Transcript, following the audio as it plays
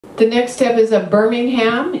The next step is a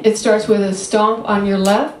Birmingham. It starts with a stomp on your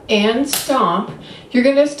left and stomp. You're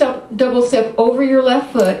going to double step over your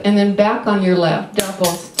left foot and then back on your left. Double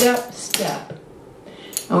step, step.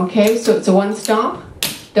 Okay, so it's a one stomp,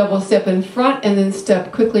 double step in front and then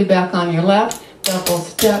step quickly back on your left. Double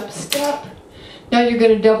step, step. Now you're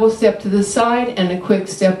going to double step to the side and a quick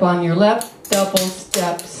step on your left. Double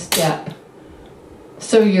step, step.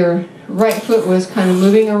 So your right foot was kind of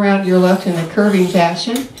moving around your left in a curving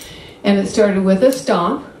fashion. And it started with a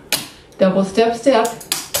stomp, double step, step,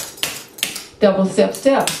 double step,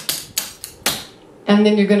 step. And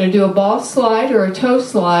then you're going to do a ball slide or a toe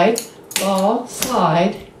slide, ball,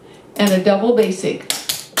 slide, and a double basic.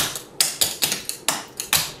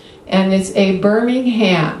 And it's a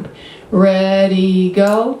Birmingham. Ready,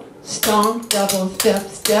 go. Stomp, double step,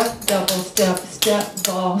 step, double step, step,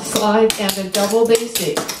 ball, slide, and a double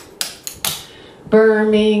basic.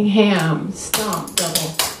 Birmingham, stomp,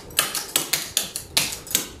 double.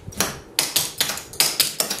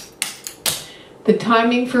 The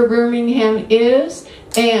timing for Birmingham is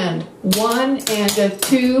and 1 and a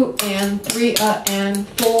 2 and 3 and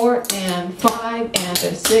 4 and 5 and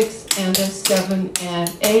a 6 and a 7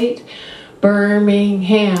 and 8.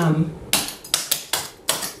 Birmingham.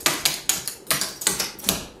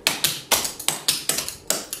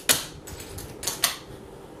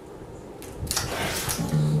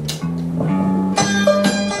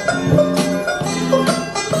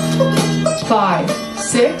 Five,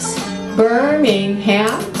 6,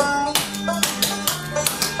 Birmingham.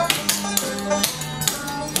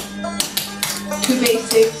 2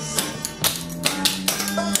 basics.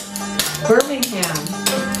 Birmingham.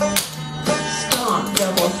 Stomp,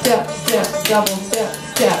 double step, step, double step,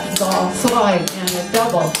 step, ball, slide, and a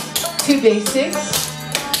double. 2 basics.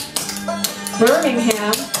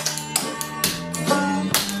 Birmingham.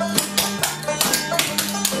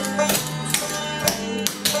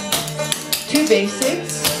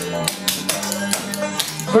 Basics.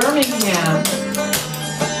 Birmingham.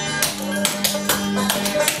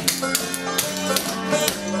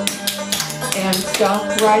 And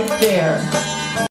stop right there.